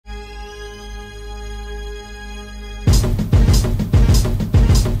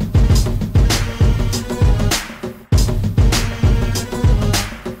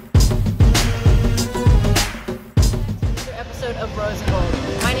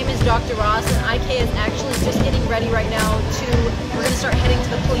Dr. Ross, and IK is actually just getting ready right now we're going to start heading to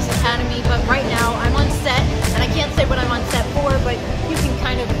the police academy, but right now I'm on set, and I can't say what I'm on set for, but you can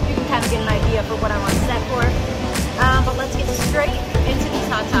kind of get an idea for what I'm on set for. But let's get straight into these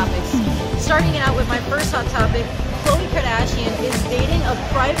hot topics. Starting out with my first hot topic, Khloe Kardashian is dating a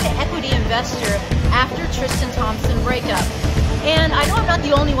private equity investor after Tristan Thompson breakup. And I know I'm not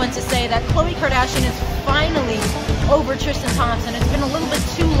the only one to say that Khloe Kardashian is finally over Tristan Thompson. It's been a little bit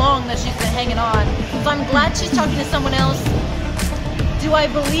too long that she's been hanging on. So I'm glad she's talking to someone else. Do I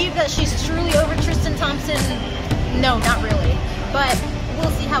believe that she's truly over Tristan Thompson? No, not really. But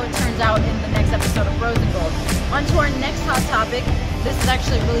we'll see how it turns out in the next episode of Rose and Gold. On to our next hot topic. This is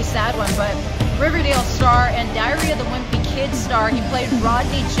actually a really sad one, but Riverdale star and Diary of the Wimpy Kid star, he played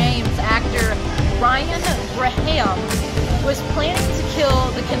Rodney James, actor Ryan Graham, was planning to kill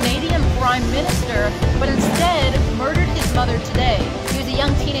the Canadian Prime Minister, but instead murdered his mother today. He was a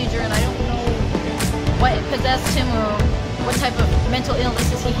young teenager, and I don't know what possessed him or what type of mental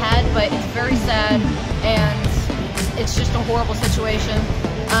illnesses he had, but it's very sad, and it's just a horrible situation.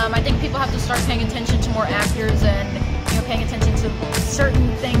 I think people have to start paying attention to more actors and paying attention to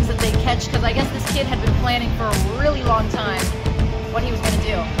certain things that they catch, because I guess this kid had been planning for a really long time what he was going to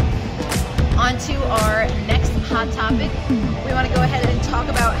do. On to our next hot topic. We want to go ahead and talk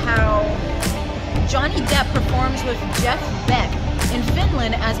about how Johnny Depp performs with Jeff Beck in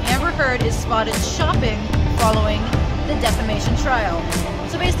Finland as Amber Heard is spotted shopping following the defamation trial.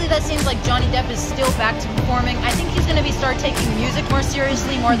 So basically that seems like Johnny Depp is still back to performing. I think he's going to start taking music more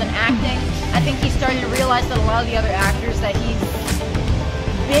seriously, more than acting. I think he's starting to realize that a lot of the other actors that he's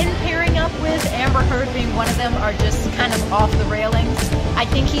been pairing up with, Amber Heard being one of them, are just kind of off the railings. I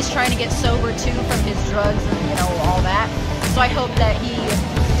think he's trying to get sober too from his drugs and all that. So I hope that he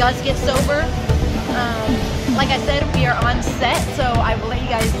does get sober. Like I said, we are on set, so I will let you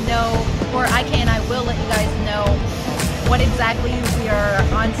guys know, or I will let you guys know what exactly we are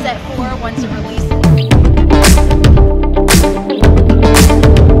on set for once it releases.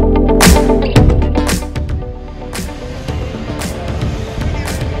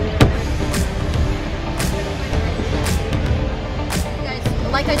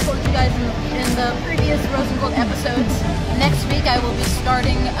 Like I told you guys in the previous Rose and Gold episodes, next week I will be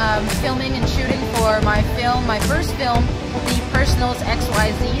starting filming and shooting for my first film, The Personals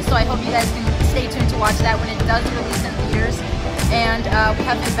XYZ. So I hope you guys can stay tuned to watch that when it does release in theaters. And we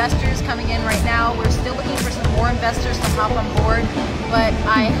have investors coming in right now. We're still looking for some more investors to hop on board, but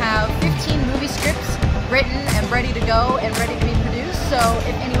I have 15 movie scripts written and ready to go and ready to be produced. So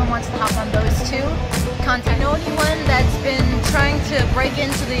if anyone wants to hop on those too, contact. Know anyone that's been trying to break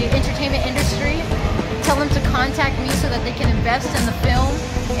into the entertainment industry, tell them to contact me so that they can invest in the film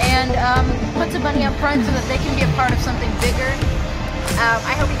and put some money up front so that they can be a part of something bigger.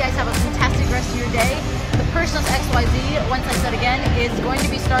 I hope you guys have a fantastic rest of your day. The Personals XYZ, once I said again, is going to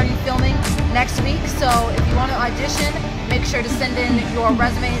be starting filming next week. So if you want to audition, make sure to send in your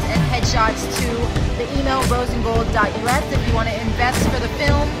resumes and headshots to the email roseandgold.us. If you want to invest for the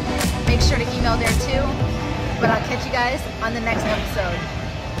film, make sure to email there too. But I'll catch you guys on the next episode.